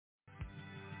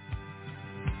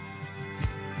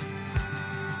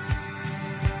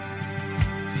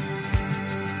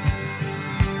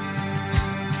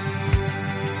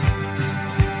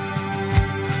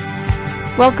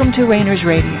Welcome to Rainers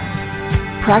Radio,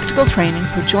 practical training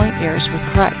for joint heirs with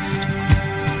Christ,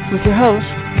 with your host,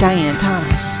 Diane Thomas.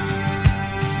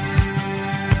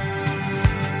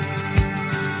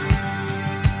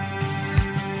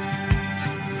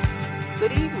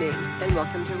 Good evening, and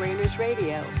welcome to Rainers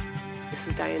Radio.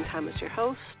 This is Diane Thomas, your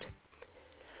host.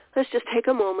 Let's just take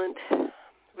a moment,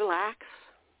 relax,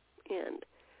 and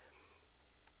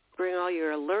bring all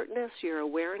your alertness, your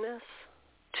awareness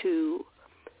to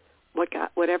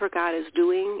whatever God is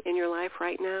doing in your life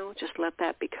right now. Just let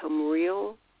that become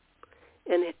real,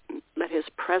 and let his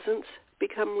presence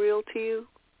become real to you.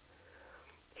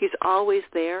 He's always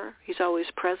there. He's always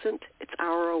present. It's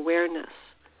our awareness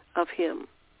of him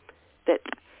that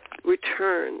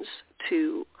returns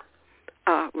to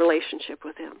a relationship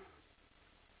with him.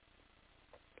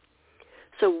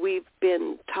 So we've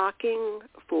been talking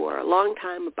for a long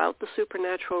time about the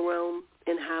supernatural realm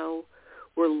and how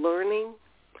we're learning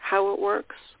how it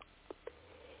works.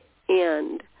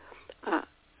 And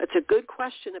it's a good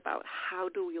question about how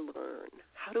do we learn?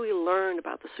 How do we learn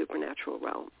about the supernatural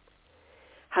realm?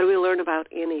 How do we learn about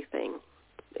anything?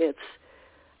 It's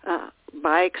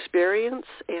by experience,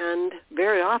 and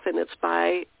very often it's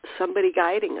by somebody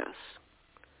guiding us.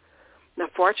 Now,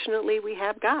 fortunately, we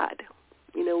have God.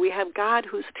 You know, we have God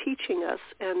who's teaching us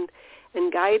and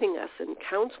guiding us and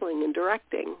counseling and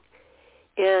directing.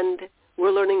 And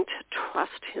we're learning to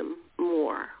trust him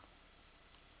more.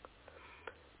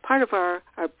 Part of our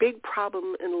big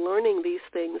problem in learning these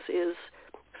things is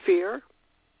fear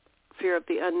of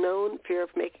the unknown, fear of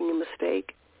making a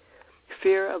mistake,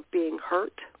 fear of being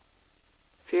hurt,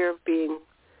 fear of being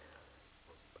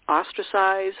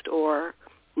ostracized or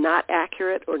not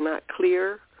accurate or not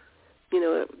clear,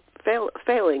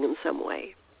 failing in some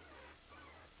way.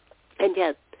 And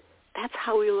yet, that's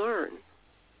how we learn.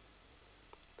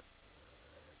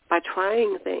 By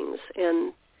trying things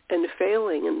and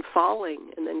failing and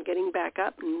falling and then getting back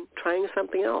up and trying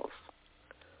something else.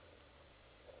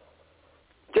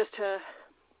 Just to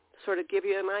sort of give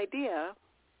you an idea,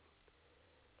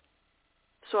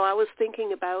 so I was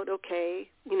thinking about,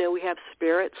 we have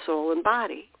spirit, soul, and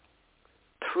body,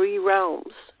 3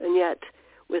 realms, and yet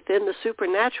within the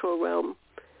supernatural realm,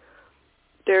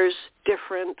 there's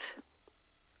different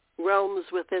realms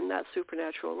within that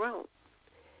supernatural realm.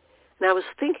 And I was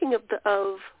thinking of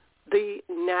the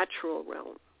natural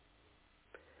realm.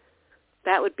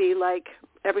 That would be like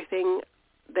everything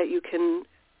that you can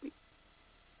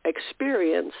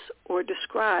experience or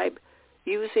describe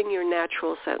using your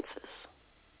natural senses.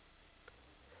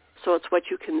 So it's what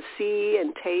you can see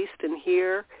and taste and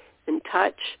hear and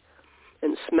touch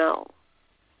and smell.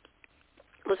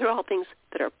 Those are all things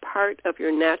that are part of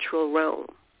your natural realm.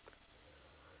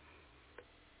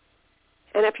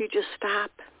 And if you just stop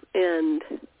and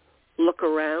look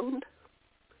around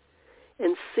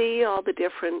and see all the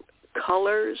different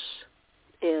colors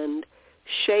and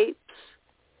shapes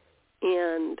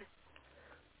and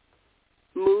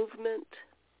movement,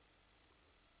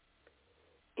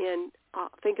 and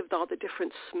think of all the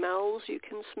different smells you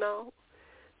can smell,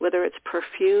 whether it's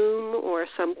perfume or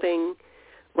something,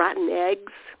 rotten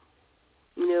eggs,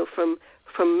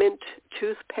 from mint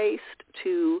toothpaste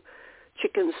to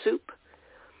chicken soup,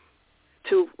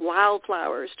 to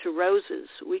wildflowers, to roses.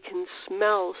 We can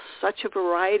smell such a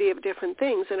variety of different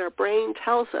things, and our brain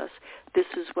tells us this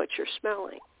is what you're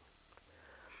smelling.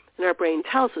 And our brain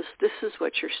tells us this is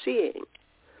what you're seeing.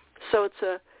 So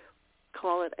it's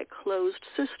call it a closed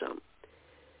system.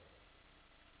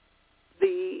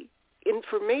 The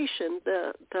information,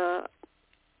 the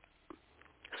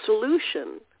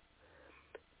solution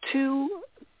to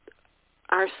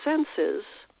our senses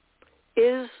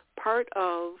is part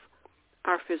of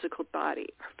our physical body,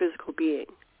 our physical being.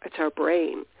 It's our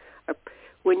brain.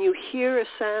 When you hear a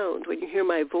sound, when you hear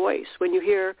my voice, when you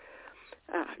hear,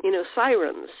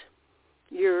 sirens,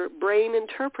 your brain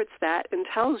interprets that and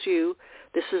tells you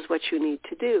this is what you need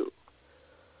to do.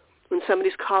 When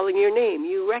somebody's calling your name,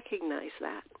 you recognize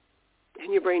that,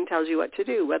 and your brain tells you what to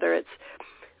do, whether it's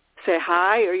say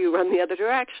hi or you run the other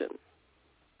direction.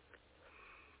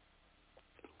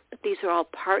 These are all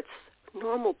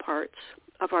normal parts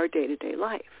of our day-to-day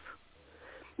life.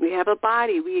 We have a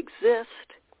body. We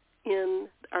exist in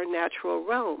our natural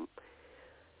realm.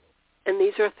 And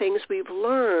these are things we've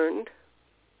learned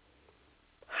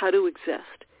how to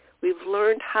exist. We've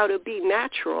learned how to be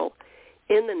natural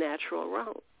in the natural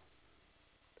realm.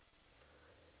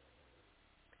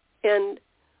 And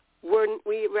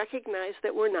we recognize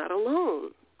that we're not alone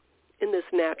in this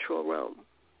natural realm.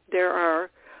 There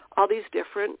are all these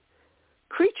different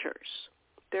creatures.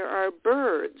 There are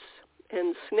birds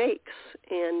and snakes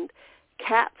and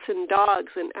cats and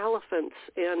dogs and elephants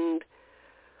and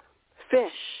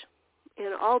fish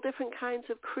and all different kinds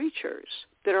of creatures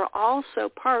that are also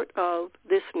part of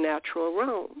this natural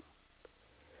realm.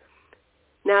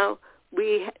 Now,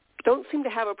 we don't seem to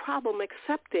have a problem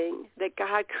accepting that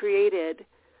God created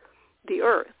the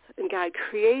earth and God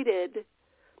created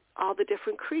all the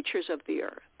different creatures of the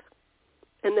earth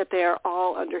and that they are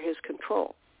all under his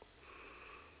control.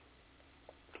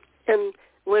 And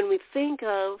when we think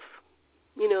of,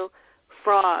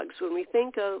 frogs, when we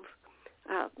think of,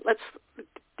 let's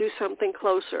do something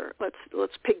closer.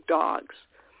 Let's pick dogs.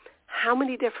 How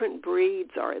many different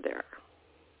breeds are there?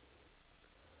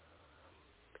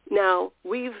 Now,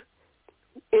 we've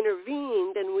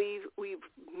intervened and we've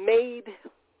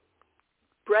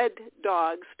bred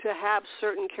dogs to have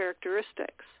certain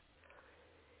characteristics.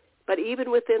 But even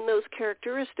within those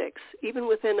characteristics, even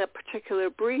within a particular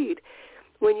breed,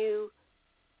 when you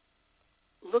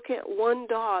look at one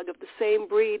dog of the same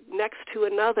breed next to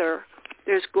another,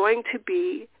 there's going to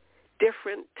be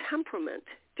different temperament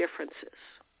differences.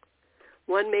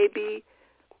 One may be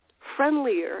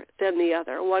friendlier than the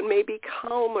other. One may be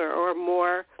calmer or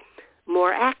more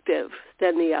active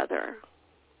than the other.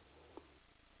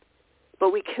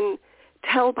 But we can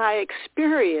tell by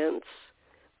experience,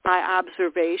 by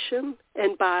observation,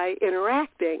 and by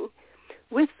interacting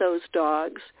with those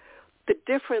dogs, the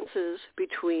differences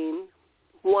between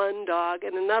one dog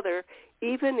and another,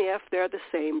 even if they're the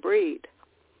same breed.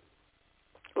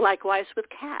 Likewise with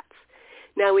cats.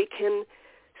 Now we can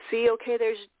see, okay,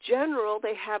 they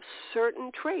have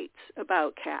certain traits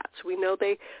about cats. We know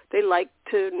they like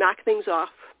to knock things off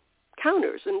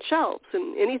counters and shelves,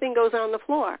 and anything goes on the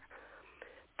floor.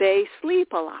 They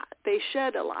sleep a lot. They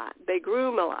shed a lot. They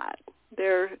groom a lot.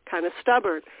 They're kind of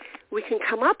stubborn. We can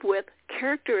come up with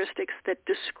characteristics that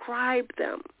describe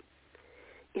them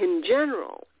in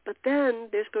general, but then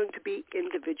there's going to be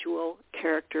individual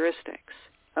characteristics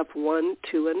of one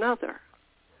to another.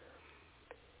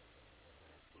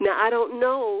 Now, I don't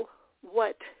know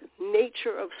what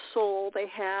nature of soul they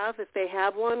have, if they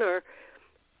have one, or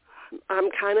I'm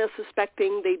kind of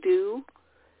suspecting they do.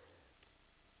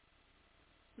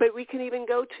 But we can even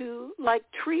go to, like,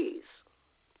 trees.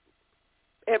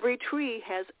 Every tree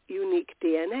has unique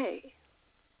DNA.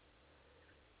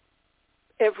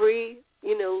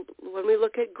 When we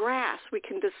look at grass, we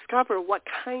can discover what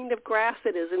kind of grass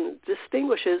it is and it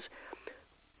distinguishes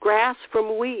grass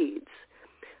from weeds.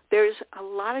 There's a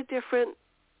lot of different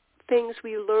things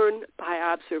we learn by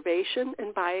observation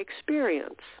and by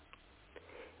experience.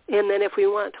 And then if we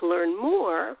want to learn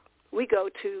more, we go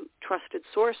to trusted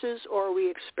sources or we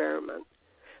experiment.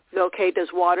 Okay, does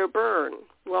water burn?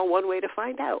 Well, one way to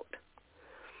find out.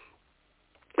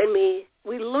 And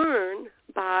we learn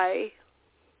by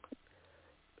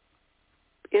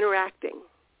interacting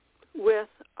with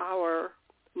our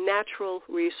natural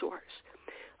resource.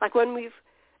 Like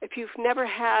if you've never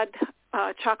had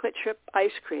chocolate chip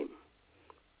ice cream,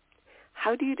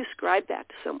 how do you describe that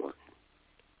to someone?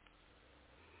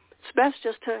 It's best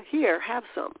just to have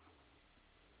some,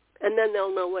 and then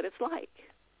they'll know what it's like.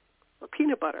 Or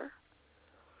peanut butter,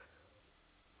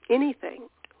 anything.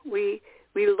 We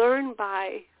learn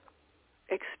by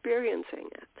experiencing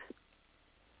it.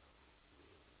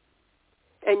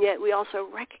 And yet we also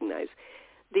recognize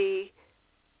the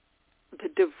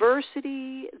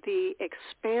diversity, the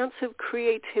expansive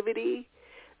creativity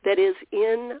that is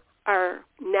in our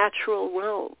natural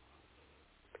realm.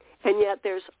 And yet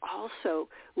there's also,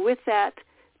 with that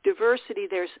diversity,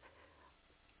 there's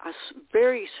a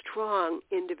very strong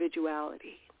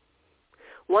individuality.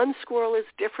 One squirrel is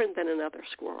different than another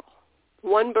squirrel.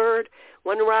 One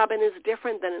robin is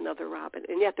different than another robin,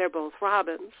 and yet they're both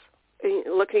robins.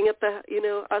 Looking at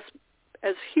us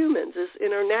as humans, as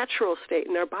in our natural state,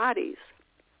 in our bodies,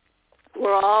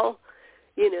 we're all,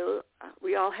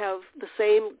 we all have the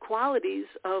same qualities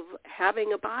of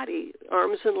having a body,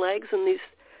 arms and legs and these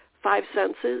 5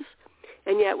 senses,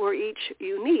 and yet we're each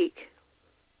unique.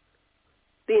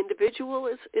 The individual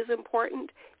is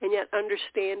important, and yet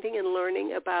understanding and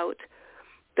learning about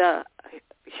the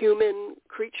human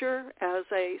creature as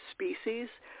a species,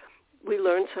 we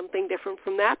learn something different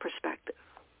from that perspective.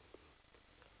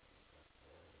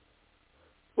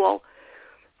 Well,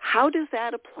 how does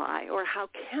that apply, or how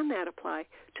can that apply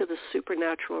to the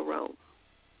supernatural realm?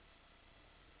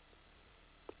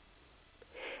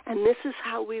 And this is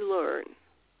how we learn,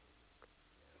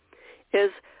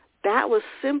 is that was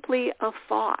simply a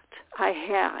thought I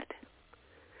had.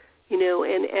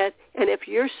 And if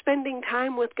you're spending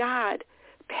time with God,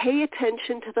 pay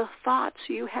attention to the thoughts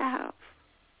you have.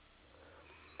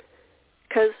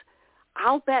 Because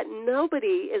I'll bet nobody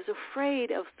is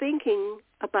afraid of thinking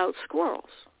about squirrels.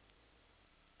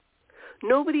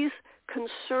 Nobody's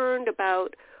concerned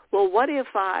about, well, what if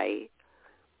I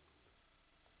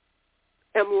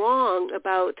am wrong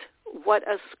about what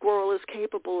a squirrel is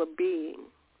capable of doing.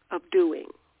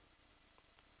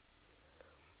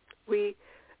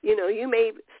 You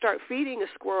may start feeding a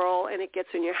squirrel and it gets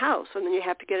in your house, and then you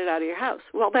have to get it out of your house.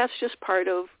 Well, that's just part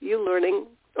of you learning,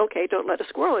 okay, don't let a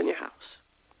squirrel in your house.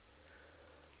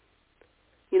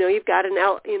 You've got an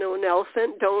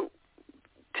elephant, don't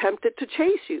tempt it to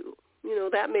chase you.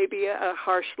 That may be a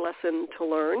harsh lesson to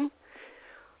learn.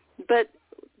 But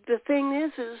the thing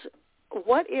is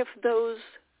what if the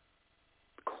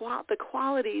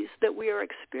qualities that we are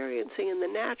experiencing in the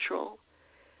natural,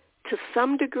 to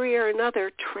some degree or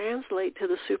another, translate to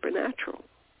the supernatural,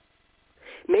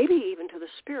 maybe even to the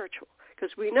spiritual,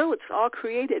 because we know it's all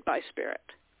created by spirit.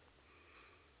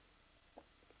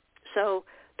 So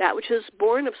that which is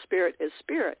born of spirit is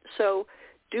spirit. So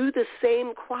do the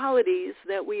same qualities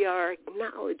that we are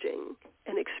acknowledging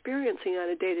and experiencing on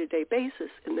a day-to-day basis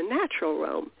in the natural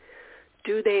realm,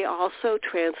 do they also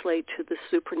translate to the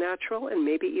supernatural and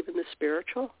maybe even the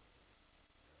spiritual?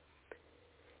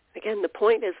 Again, the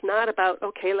point is not about,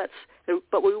 okay,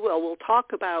 but we'll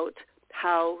talk about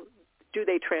how do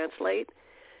they translate.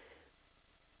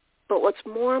 But what's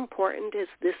more important is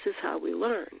this is how we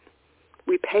learn.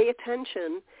 We pay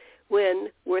attention when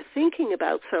we're thinking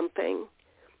about something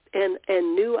and a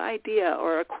new idea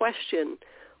or a question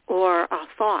or a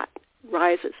thought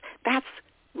rises. That's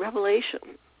revelation.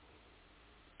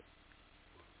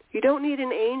 You don't need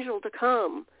an angel to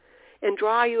come and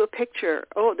draw you a picture.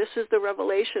 Oh, this is the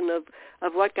revelation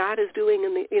of what God is doing,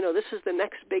 and this is the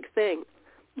next big thing.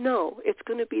 No, it's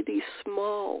going to be these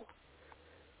small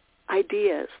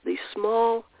ideas, these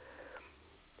small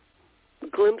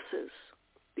glimpses,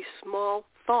 these small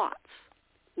thoughts.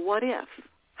 What if?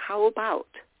 How about?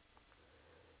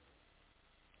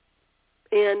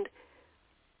 And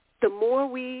the more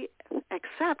we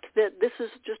accept that this is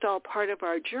just all part of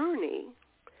our journey,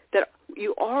 that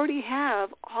you already have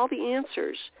all the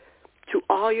answers to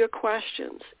all your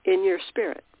questions in your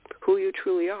spirit, who you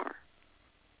truly are.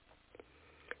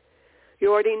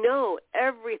 You already know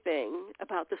everything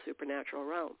about the supernatural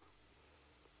realm.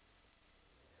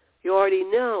 You already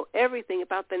know everything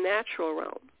about the natural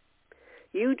realm.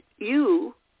 You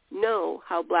know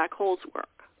how black holes work.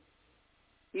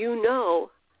 You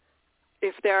know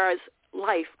if there is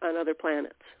life on other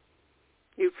planets.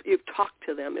 You've talked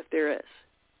to them if there is.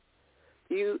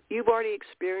 You've already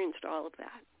experienced all of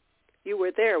that. You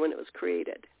were there when it was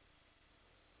created.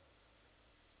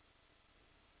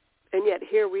 And yet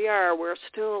here we are, we're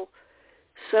still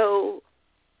so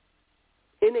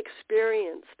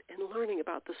inexperienced in learning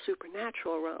about the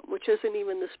supernatural realm, which isn't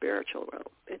even the spiritual realm.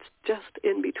 It's just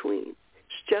in between.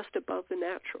 It's just above the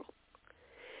natural.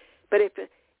 But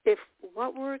if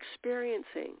what we're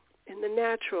experiencing in the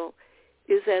natural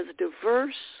is as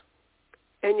diverse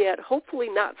and yet hopefully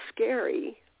not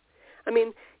scary, I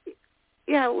mean,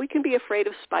 yeah, we can be afraid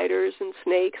of spiders and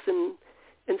snakes and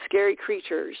scary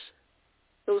creatures.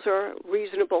 Those are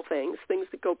reasonable things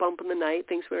that go bump in the night,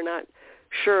 things we're not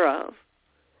sure of.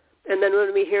 And then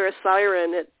when we hear a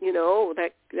siren,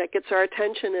 that gets our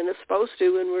attention and is supposed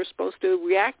to, and we're supposed to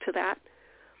react to that.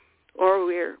 Or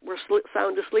we're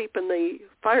sound asleep and the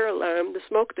fire alarm, the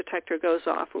smoke detector goes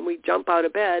off, and we jump out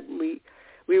of bed and we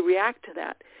react to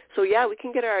that. So yeah, we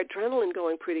can get our adrenaline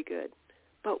going pretty good,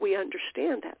 but we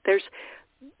understand that there's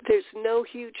no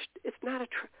huge. It's not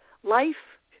life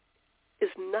is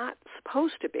not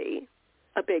supposed to be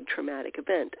a big traumatic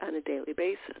event on a daily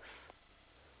basis.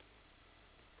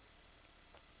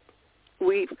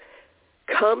 We've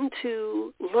come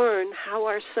to learn how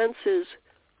our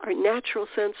natural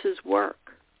senses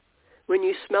work. When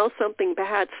you smell something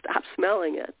bad, stop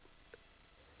smelling it.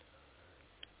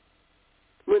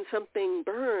 When something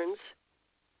burns,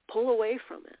 pull away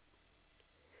from it.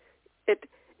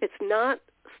 It's not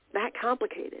that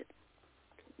complicated.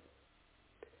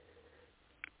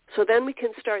 So then we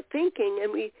can start thinking,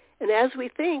 and as we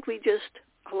think, we just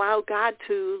allow God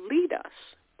to lead us.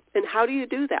 And how do you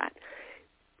do that?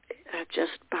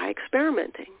 Just by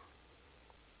experimenting.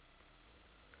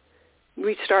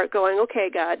 We start going, okay,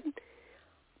 God,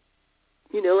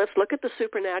 let's look at the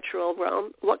supernatural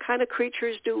realm. What kind of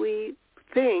creatures do we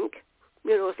think,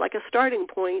 it's like a starting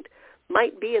point,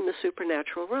 might be in the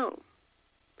supernatural realm?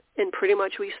 And pretty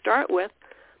much we start with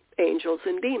angels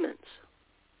and demons.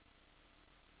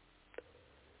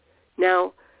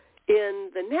 Now,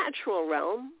 in the natural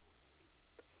realm,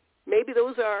 maybe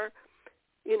those are,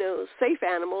 safe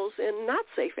animals and not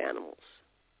safe animals.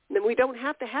 then we don't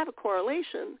have to have a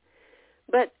correlation,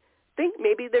 but think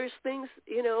maybe there's things,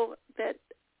 that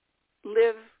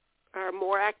are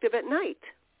more active at night,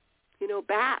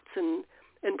 bats and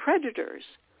predators.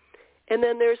 And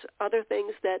then there's other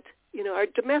things that, are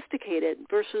domesticated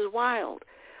versus wild.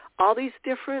 All these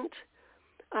different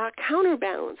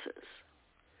counterbalances.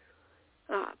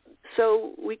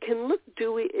 So we can look,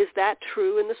 is that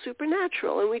true in the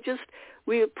supernatural? And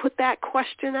we put that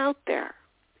question out there,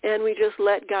 and we just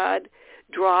let God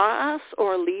draw us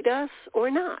or lead us or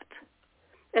not.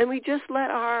 And we just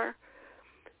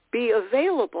be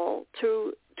available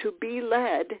to be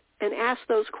led and ask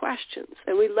those questions.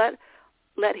 And we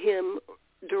let him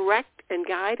direct and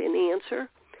guide and answer.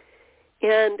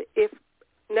 And if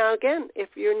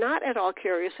you're not at all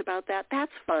curious about that,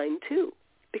 that's fine too,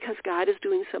 because God is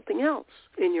doing something else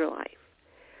in your life.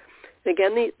 And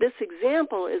again, this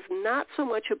example is not so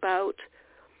much about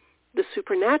the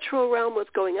supernatural realm, what's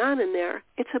going on in there.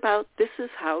 It's about this is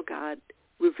how God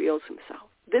reveals himself.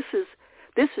 This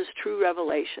is true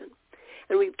revelation.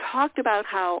 And we've talked about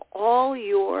how all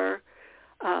the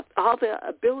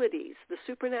abilities, the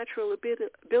supernatural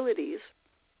abilities,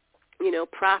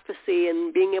 prophecy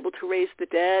and being able to raise the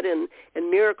dead and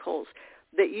miracles,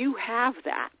 that you have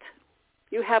that.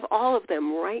 You have all of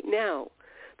them right now.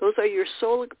 Those are your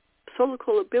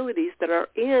soulical abilities that are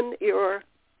in your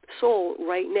soul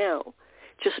right now.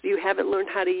 Just you haven't learned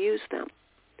how to use them.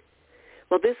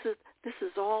 Well, this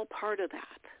is all part of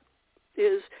that.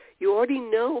 Is you already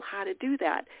know how to do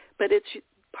that, but it's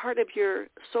part of your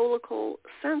soulical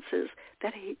senses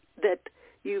that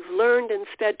you've learned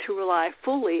instead to rely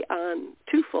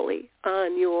too fully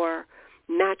on your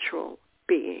natural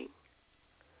being.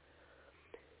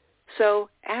 So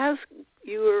as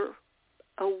you're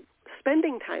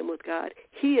spending time with God,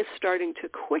 he is starting to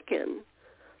quicken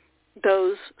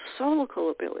those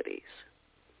soulical abilities.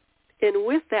 And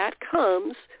with that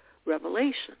comes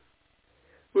revelation,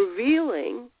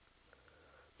 revealing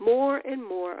more and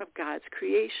more of God's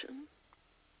creation.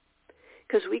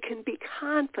 Because we can be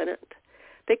confident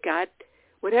that God,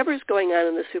 whatever is going on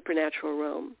in the supernatural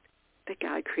realm, that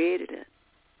God created it.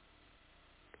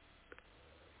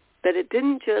 That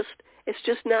it's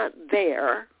just not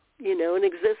there, in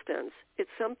existence. It's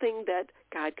something that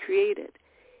God created.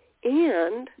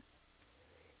 And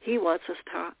he wants us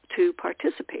to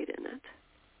participate in it.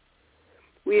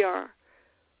 We are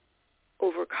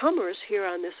overcomers here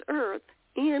on this earth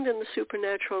and in the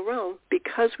supernatural realm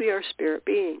because we are spirit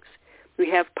beings. We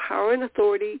have power and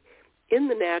authority in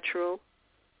the natural,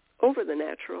 over the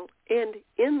natural, and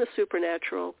in the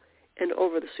supernatural and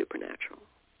over the supernatural.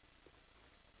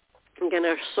 Again,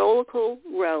 our soulical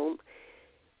realm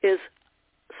is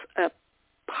a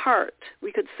part.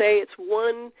 We could say it's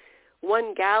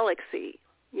one galaxy.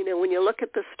 When you look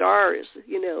at the stars,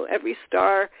 every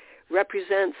star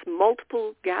represents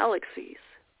multiple galaxies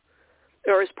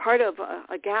or is part of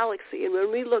a galaxy. And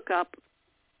when we look up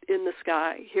in the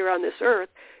sky here on this earth,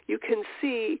 you can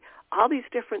see all these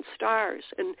different stars.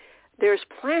 And there's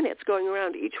planets going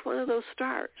around each one of those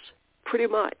stars, pretty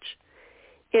much.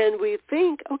 And we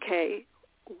think, okay,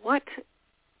 what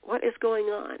is going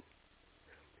on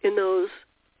in those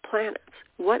planets?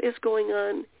 What is going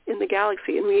on in the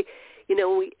galaxy? And we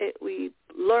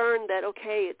learn that,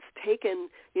 okay, it's taken,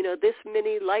 this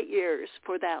many light years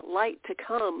for that light to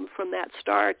come from that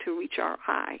star to reach our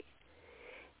eye.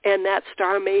 And that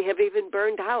star may have even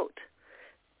burned out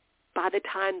by the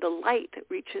time the light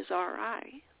reaches our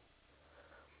eye.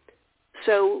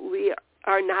 So we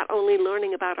are not only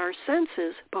learning about our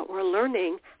senses, but we're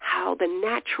learning how the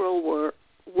natural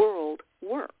world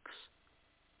works.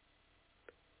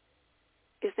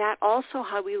 Is that also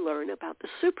how we learn about the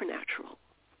supernatural?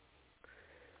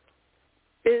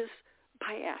 Is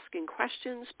by asking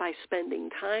questions, by spending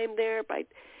time there,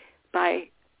 by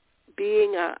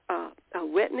being a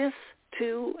witness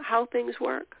to how things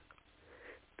work,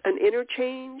 an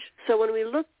interchange. So when we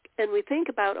look and we think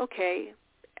about, okay,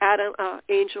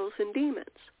 angels and demons,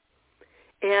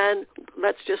 and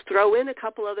let's just throw in a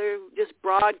couple other just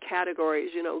broad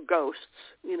categories, ghosts,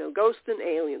 ghosts and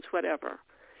aliens, whatever.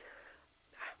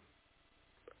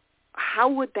 How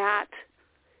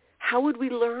would we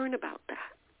learn about that?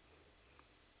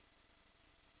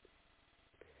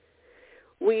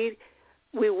 We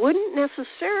wouldn't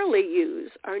necessarily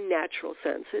use our natural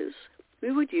senses.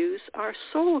 We would use our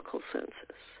soulical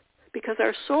senses, because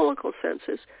our soulical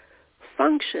senses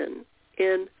function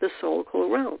in the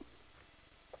soulical realm.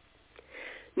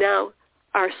 Now,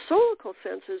 our soulical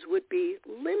senses would be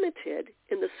limited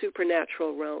in the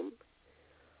supernatural realm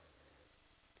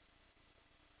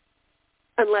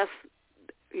unless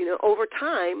over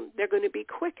time, they're going to be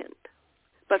quickened.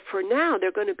 But for now,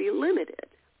 they're going to be limited.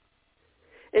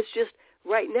 It's just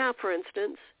right now, for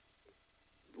instance,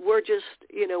 we're just,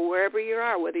 wherever you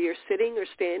are, whether you're sitting or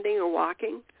standing or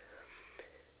walking,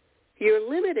 you're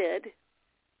limited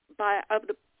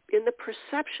in the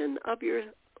perception of your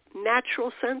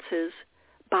natural senses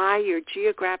by your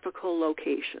geographical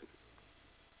location.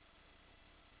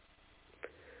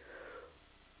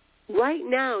 Right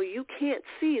now, you can't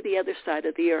see the other side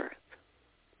of the earth.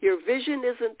 Your vision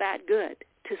isn't that good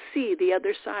to see the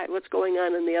other side, what's going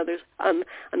on in the on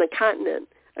the continent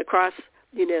across,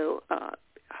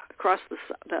 across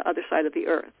the other side of the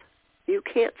earth. You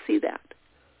can't see that.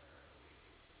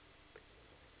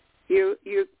 Your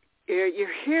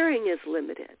hearing is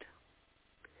limited.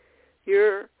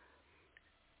 You're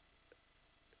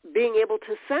being able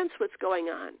to sense what's going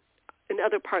on in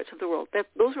other parts of the world.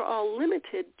 Those are all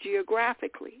limited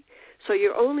geographically. So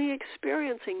you're only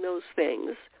experiencing those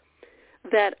things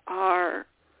that are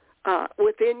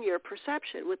within your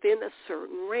perception, within a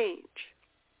certain range.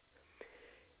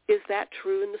 Is that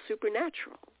true in the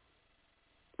supernatural?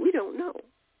 We don't know.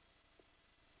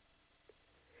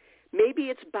 Maybe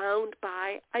it's bound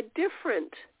by a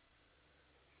different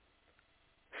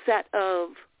set of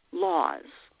laws,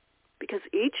 because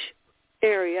each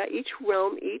area, each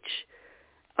realm, each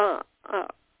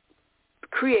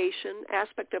creation,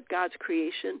 aspect of God's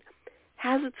creation,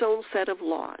 has its own set of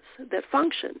laws that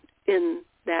function in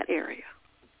that area.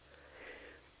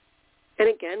 And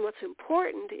again, what's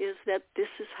important is that this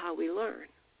is how we learn.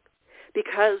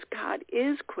 Because God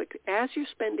is quick, as you're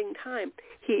spending time,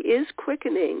 he is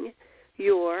quickening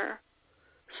your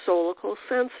soulical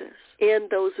senses and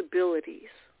those abilities.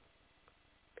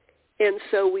 And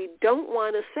so we don't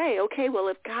want to say, okay, well,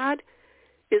 if God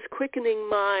is quickening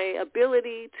my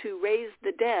ability to raise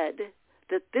the dead,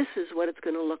 that this is what it's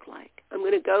going to look like. I'm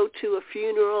going to go to a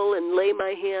funeral and lay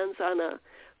my hands on a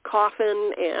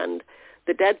coffin, and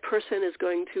the dead person is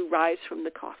going to rise from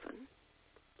the coffin.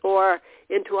 Or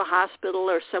into a hospital,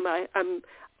 or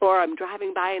I'm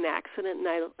driving by an accident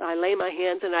and I lay my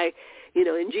hands and I,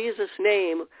 in Jesus'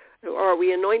 name, or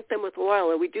we anoint them with oil,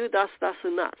 or we do thus, thus,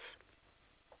 and thus.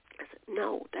 I said,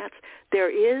 no, there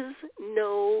is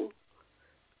no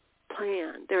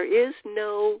plan. There is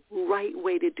no right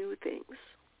way to do things.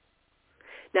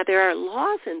 Now, there are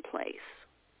laws in place.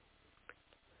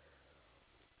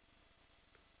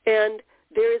 And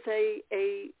there is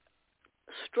a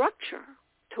structure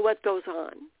to what goes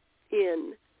on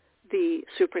in the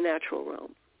supernatural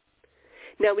realm.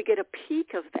 Now, we get a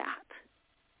peek of that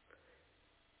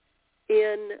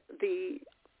in the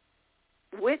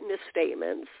witness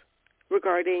statements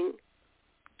regarding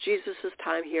Jesus'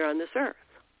 time here on this earth.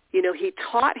 He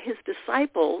taught his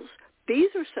disciples, these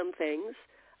are some things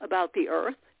about the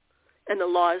earth and the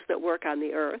laws that work on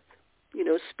the earth.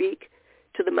 Speak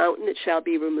to the mountain, it shall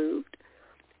be removed.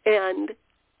 And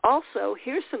also,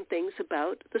 here's some things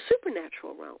about the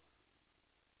supernatural realm,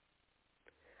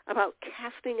 about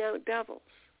casting out devils.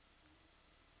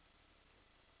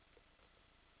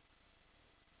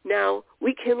 Now,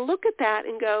 we can look at that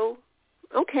and go,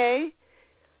 okay,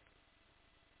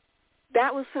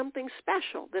 that was something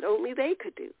special that only they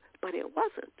could do, but it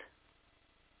wasn't.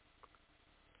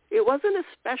 It wasn't a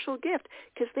special gift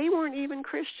because they weren't even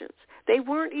Christians. They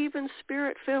weren't even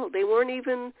Spirit-filled. They weren't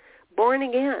even born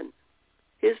again.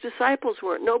 His disciples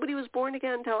weren't. Nobody was born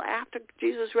again until after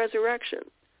Jesus' resurrection.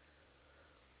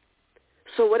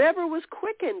 So whatever was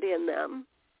quickened in them,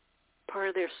 part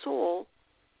of their soul,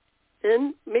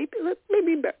 and maybe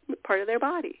part of their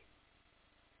body.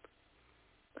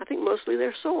 I think mostly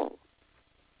their soul.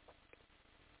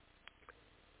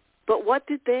 But what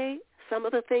did some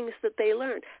of the things that they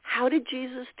learned? How did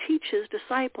Jesus teach his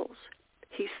disciples?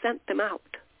 He sent them out.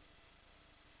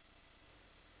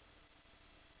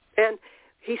 And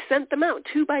he sent them out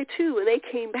 2 by 2, and they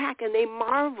came back and they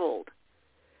marveled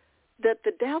that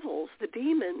the devils, the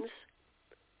demons,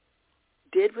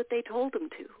 did what they told them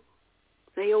to.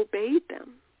 They obeyed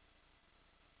them.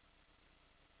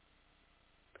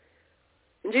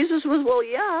 And Jesus was, well,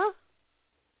 yeah,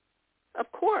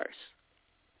 of course.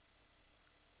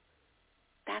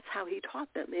 That's how he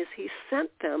taught them, is he sent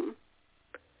them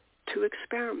to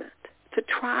experiment, to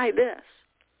try this.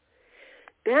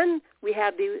 Then we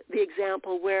have the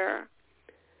example where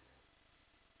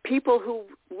people who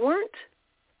weren't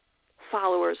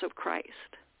followers of Christ,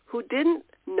 who didn't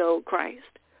know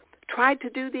Christ, tried to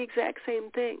do the exact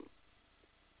same thing.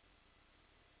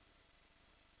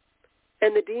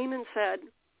 And the demon said,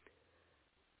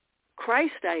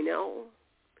 Christ I know,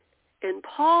 and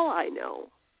Paul I know,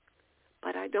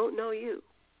 but I don't know you.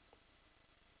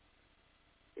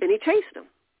 And he chased them.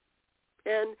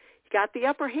 And he got the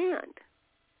upper hand.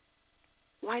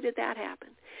 Why did that happen?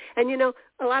 And,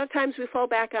 a lot of times we fall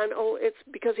back on, it's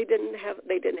because they didn't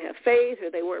have faith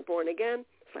or they weren't born again.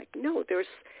 It's like, no, there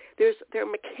are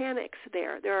mechanics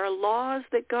there. There are laws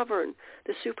that govern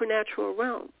the supernatural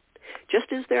realm,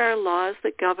 just as there are laws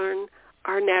that govern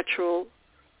our natural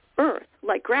earth,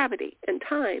 like gravity and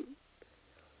time.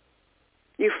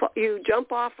 You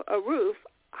jump off a roof,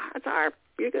 odds are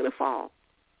you're going to fall.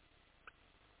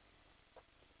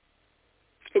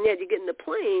 And yet you get in the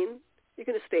plane, you're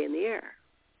going to stay in the air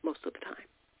most of the time.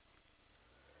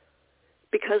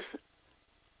 Because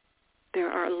there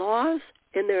are laws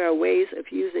and there are ways of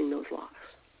using those laws.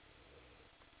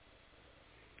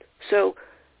 So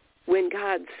when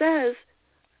God says,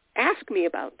 ask me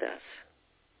about this,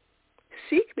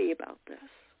 seek me about this,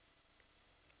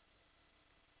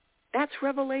 that's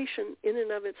revelation in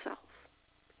and of itself.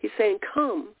 He's saying,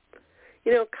 come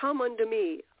unto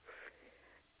me.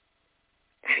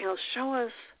 And he'll show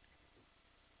us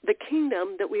the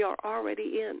kingdom that we are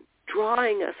already in,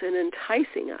 drawing us and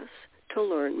enticing us to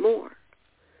learn more.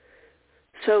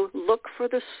 So look for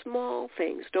the small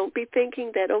things. Don't be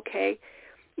thinking that,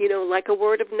 like a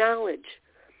word of knowledge.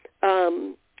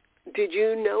 Did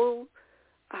you know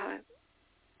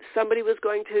somebody was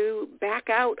going to back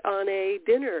out on a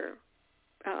dinner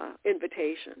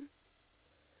invitation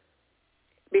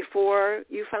before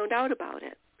you found out about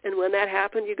it? And when that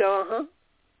happened, you go, uh-huh.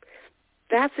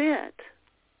 That's it.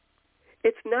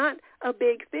 It's not a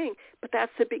big thing, but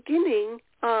that's the beginning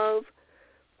of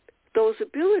those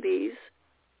abilities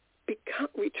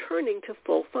returning to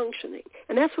full functioning.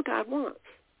 And that's what God wants.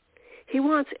 He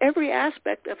wants every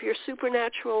aspect of your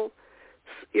supernatural,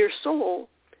 your soul,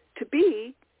 to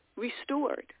be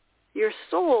restored. Your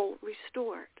soul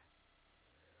restored.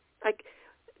 Like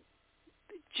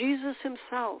Jesus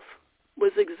himself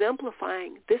was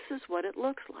exemplifying, this is what it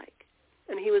looks like.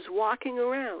 And he was walking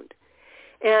around.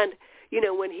 And,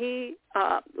 when he,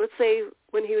 let's say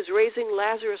when he was raising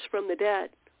Lazarus from the dead,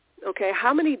 okay,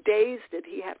 how many days did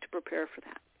he have to prepare for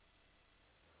that?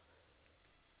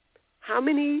 How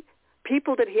many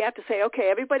people did he have to say, okay,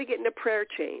 everybody get in a prayer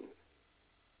chain.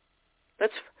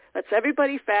 Let's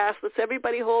everybody fast. Let's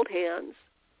everybody hold hands.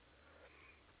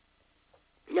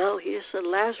 No, he just said,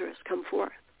 Lazarus, come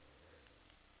forth.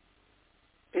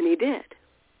 And he did.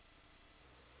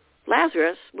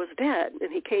 Lazarus was dead,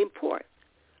 and he came forth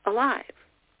alive.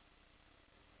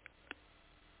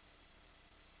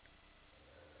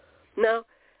 Now,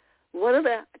 one of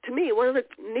the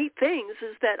neat things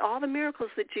is that all the miracles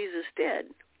that Jesus did,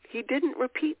 he didn't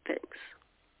repeat things.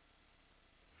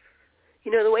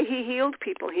 The way he healed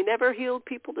people, he never healed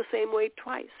people the same way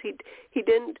twice. He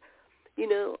didn't,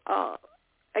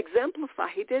 exemplify.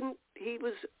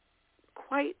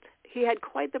 He had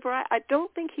quite the variety. I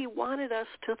don't think he wanted us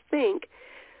to think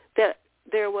that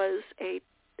there was a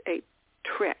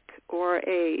trick or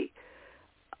a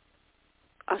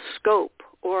scope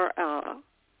or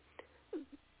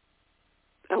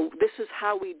this is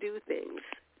how we do things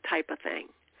type of thing.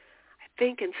 I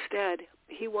think instead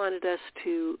he wanted us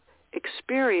to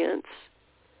experience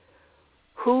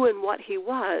who and what he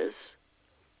was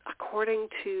according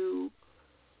to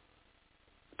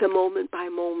the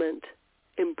moment-by-moment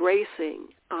embracing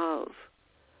of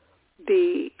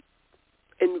the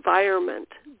environment,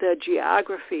 the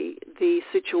geography, the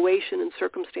situation and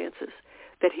circumstances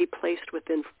that he placed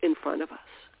in front of us.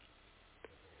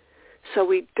 So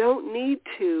we don't need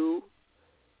to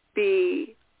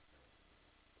be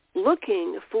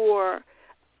looking for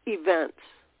events.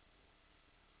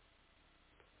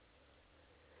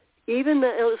 Even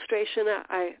the illustration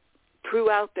I threw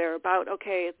out there about,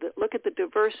 look at the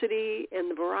diversity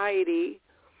and the variety,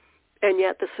 and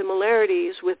yet the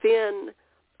similarities within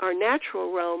our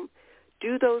natural realm,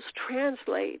 do those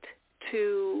translate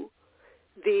to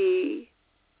the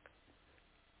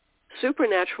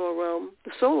supernatural realm,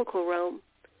 the soulical realm?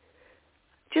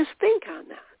 Just think on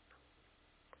that.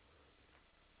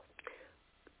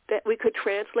 That we could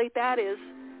translate that as,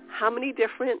 how many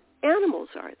different animals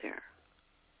are there?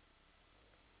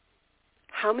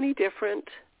 How many different,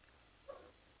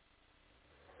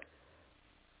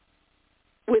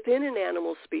 within an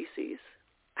animal species,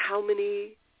 how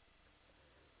many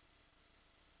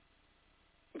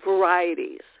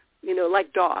varieties,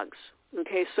 like dogs,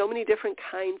 okay, so many different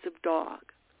kinds of dog.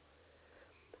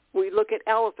 We look at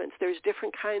elephants, there's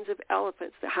different kinds of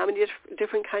elephants, how many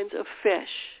different kinds of fish.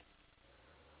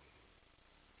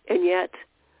 And yet,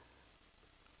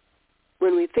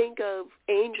 when we think of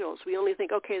angels, we only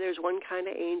think, okay, there's one kind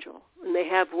of angel, and they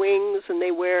have wings, and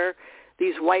they wear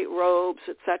these white robes,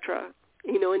 etc.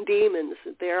 And demons,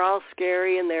 they're all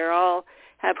scary, and they're all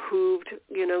have hooved,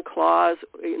 claws,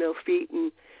 feet,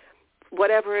 and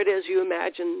whatever it is you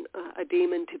imagine a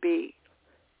demon to be.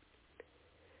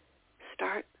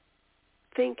 Start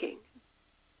thinking.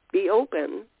 Be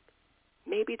open.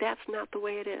 Maybe that's not the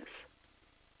way it is.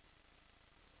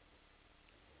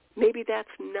 Maybe that's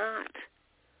not.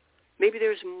 Maybe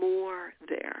there's more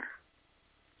there.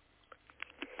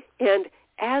 And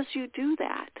as you do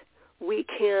that, we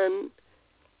can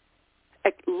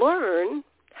learn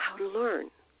how to learn.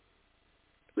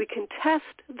 We can test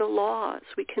the laws.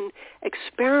 We can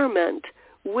experiment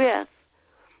with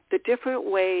the different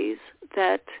ways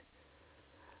that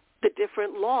the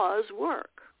different laws work.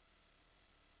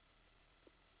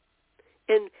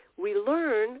 And we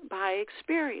learn by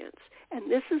experience. And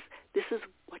this is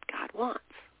what God wants.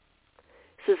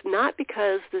 This is not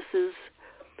because this is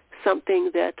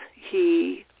something that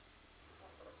he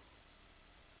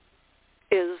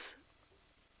is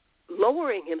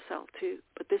lowering himself to,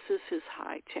 but this is his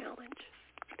high challenge.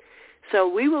 So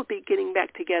we will be getting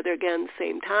back together again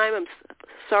same time. I'm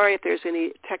sorry if there's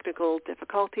any technical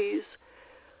difficulties.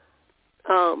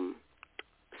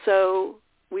 So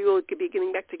we will be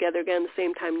getting back together again the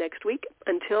same time next week.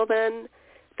 Until then,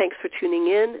 thanks for tuning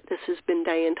in. This has been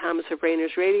Diane Thomas of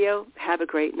Rainers Radio. Have a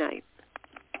great night.